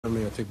I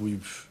mean, I think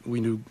we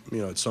knew,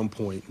 at some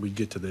point we'd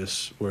get to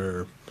this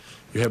where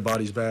you have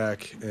bodies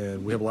back,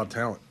 and we have a lot of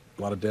talent,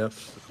 a lot of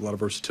depth, a lot of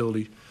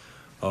versatility.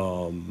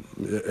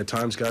 At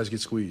times, guys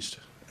get squeezed,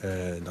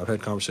 and I've had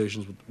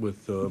conversations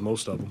with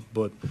most of them.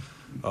 But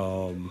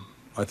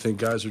I think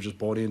guys are just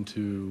bought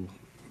into,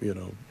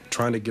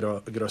 trying to get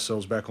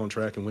ourselves back on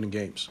track and winning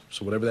games.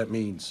 So whatever that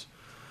means.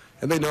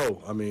 And they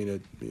know. I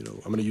mean,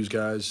 I'm going to use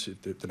guys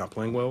if they're not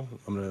playing well.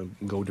 I'm going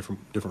to go a different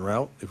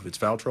route. If it's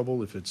foul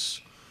trouble, if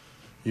it's,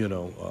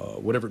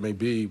 whatever it may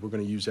be, we're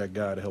going to use that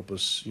guy to help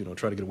us,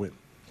 try to get a win.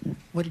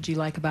 What did you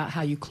like about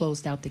how you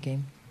closed out the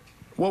game?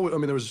 Well, I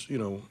mean, there was,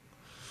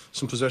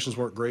 some possessions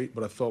weren't great,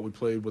 but I thought we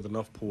played with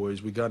enough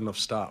poise. We got enough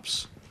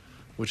stops,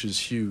 which is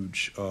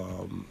huge.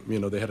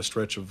 They had a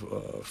stretch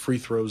of free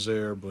throws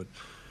there, but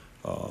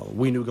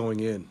we knew going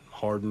in,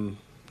 Harden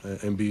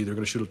and B, they're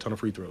going to shoot a ton of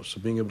free throws. So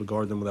being able to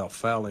guard them without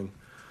fouling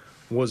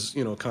was,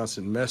 a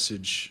constant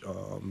message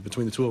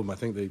between the two of them. I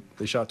think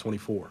they shot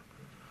 24.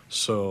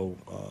 So,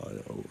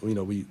 we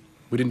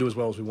didn't do as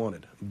well as we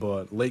wanted.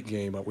 But late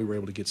game, we were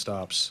able to get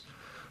stops.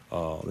 There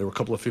were a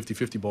couple of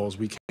 50-50 balls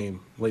we came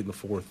late in the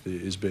fourth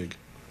is big.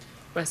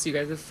 Wes, you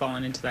guys have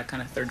fallen into that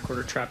kind of third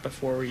quarter trap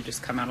before where you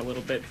just come out a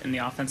little bit and the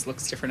offense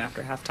looks different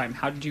after halftime.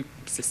 How did you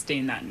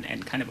sustain that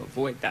and kind of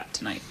avoid that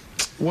tonight?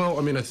 Well,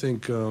 I mean, I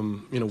think,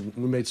 we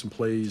made some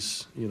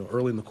plays,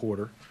 early in the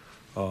quarter.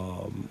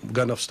 We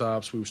got enough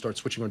stops. We would start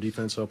switching our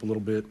defense up a little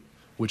bit,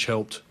 which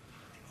helped.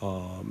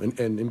 And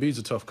Embiid's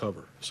a tough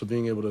cover. So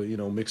being able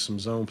to, mix some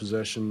zone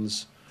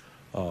possessions,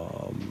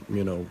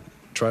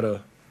 try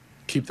to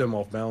keep them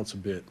off balance a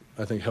bit,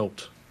 I think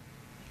helped.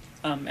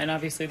 And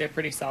obviously they're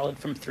pretty solid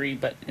from three,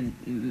 and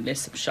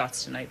missed some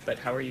shots tonight. But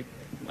how'd you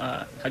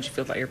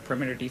feel about your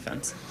perimeter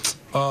defense?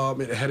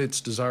 It had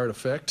its desired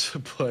effect,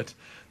 but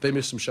they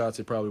missed some shots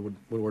they probably would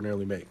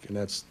ordinarily make, and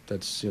that's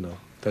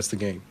the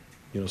game.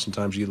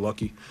 Sometimes you get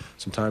lucky.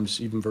 Sometimes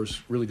even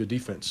versus really good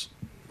defense,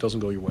 it doesn't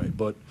go your way.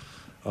 But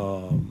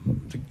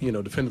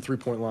defend the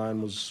three-point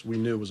line we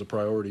knew was a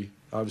priority.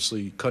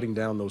 Obviously, cutting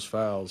down those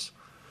fouls.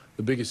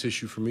 The biggest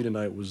issue for me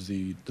tonight was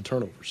the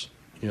turnovers.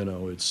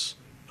 It's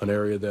an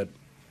area that,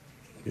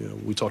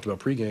 we talked about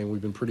pregame.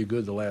 We've been pretty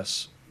good the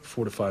last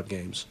 4 to 5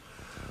 games.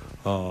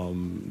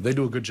 They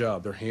do a good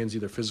job. They're handsy.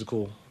 They're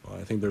physical.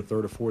 I think they're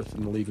 3rd or 4th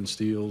in the league in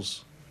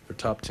steals. They're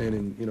top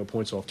 10 in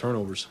points off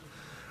turnovers.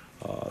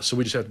 So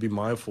we just have to be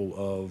mindful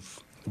of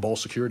ball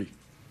security,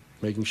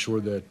 making sure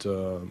that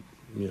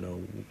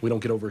we don't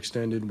get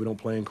overextended. We don't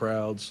play in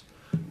crowds.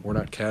 We're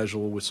not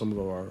casual with some of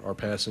our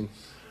passing.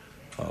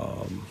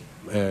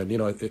 And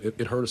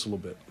it hurt us a little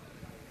bit.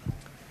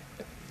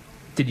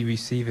 Did you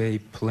receive a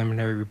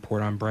preliminary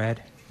report on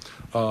Brad?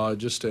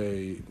 Just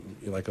a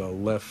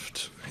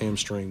left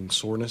hamstring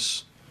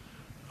soreness.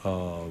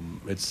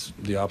 It's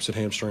the opposite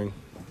hamstring.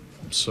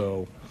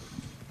 So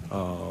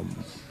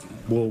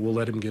we'll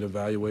let him get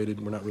evaluated.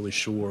 We're not really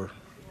sure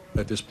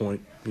at this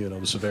point,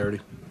 the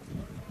severity.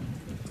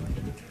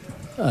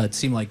 It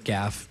seemed like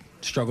Gaff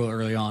struggled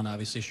early on,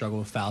 obviously struggled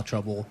with foul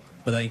trouble,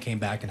 but then he came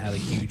back and had a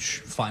huge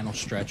final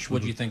stretch.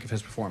 What did you think of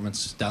his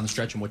performance down the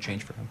stretch, and what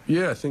changed for him?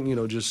 Yeah, I think,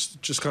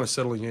 just kind of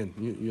settling in.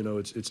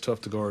 It's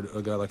tough to guard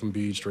a guy like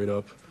Embiid straight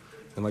up.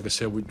 And like I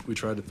said, we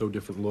tried to throw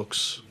different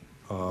looks.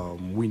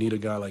 We need a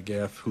guy like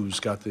Gaff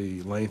who's got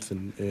the length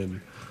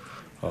and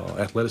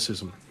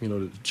athleticism,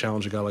 to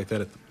challenge a guy like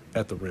that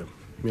at the rim,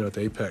 at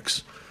the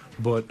apex.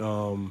 But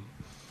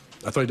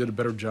I thought he did a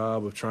better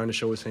job of trying to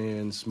show his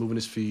hands, moving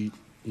his feet,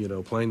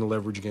 playing the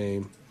leverage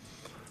game.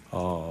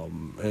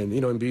 And,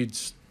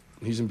 Embiid,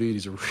 he's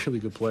a really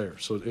good player.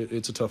 So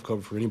it's a tough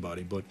cover for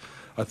anybody. But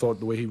I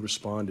thought the way he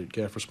responded,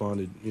 Gaff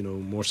responded,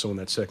 more so in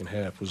that second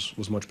half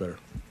was much better.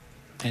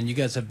 And you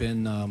guys have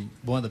been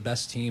one of the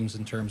best teams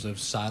in terms of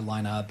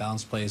sideline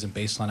out-of-bounds plays and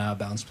baseline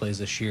out-of-bounds plays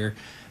this year.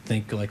 I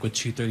think, with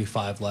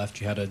 2:35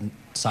 left, you had a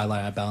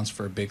sideline out-of-bounds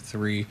for a big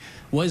three.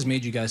 What has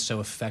made you guys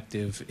so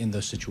effective in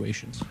those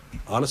situations?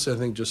 Honestly, I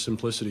think just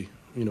simplicity.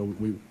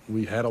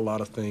 We had a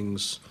lot of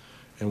things,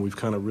 and we've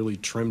kind of really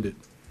trimmed it.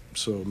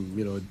 So,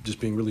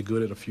 just being really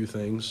good at a few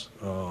things,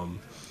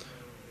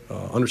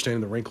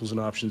 understanding the wrinkles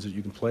and options that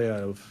you can play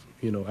out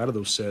of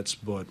those sets,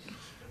 but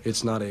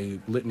it's not a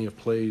litany of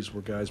plays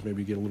where guys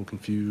maybe get a little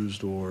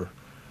confused or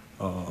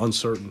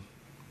uncertain.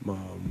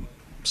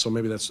 So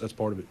maybe that's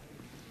part of it.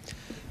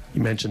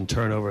 You mentioned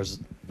turnovers.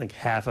 I think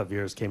half of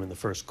yours came in the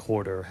first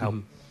quarter. How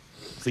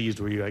pleased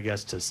were you, I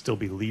guess, to still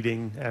be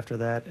leading after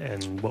that?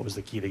 And what was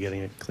the key to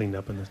getting it cleaned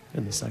up in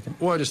the second?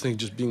 Well, I just think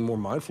just being more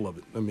mindful of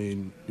it. I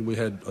mean, we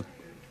had, I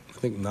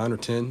think, 9 or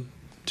 10,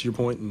 to your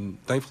point,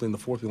 and thankfully in the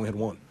fourth we only had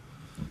 1.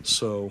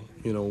 So,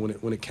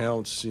 when it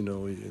counts,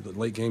 the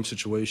late game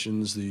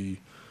situations, the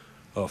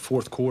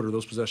fourth quarter,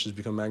 those possessions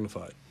become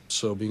magnified.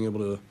 So being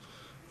able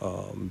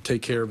to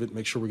take care of it,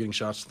 make sure we're getting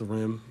shots to the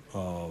rim,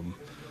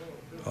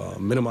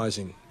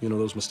 minimizing,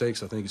 those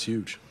mistakes, I think is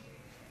huge.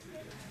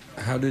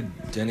 How did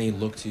Denny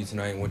look to you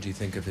tonight, and what do you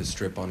think of his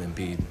strip on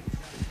Embiid?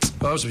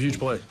 That was a huge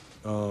play.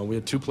 We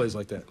had 2 plays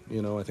like that.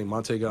 I think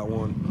Monte got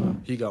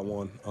one, he got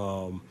one.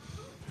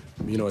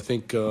 I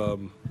think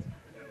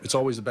it's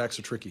always the backs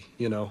are tricky,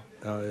 I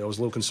was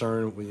a little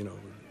concerned,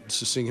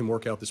 just seeing him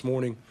work out this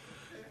morning,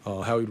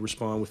 how he'd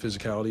respond with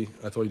physicality.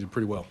 I thought he did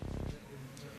pretty well.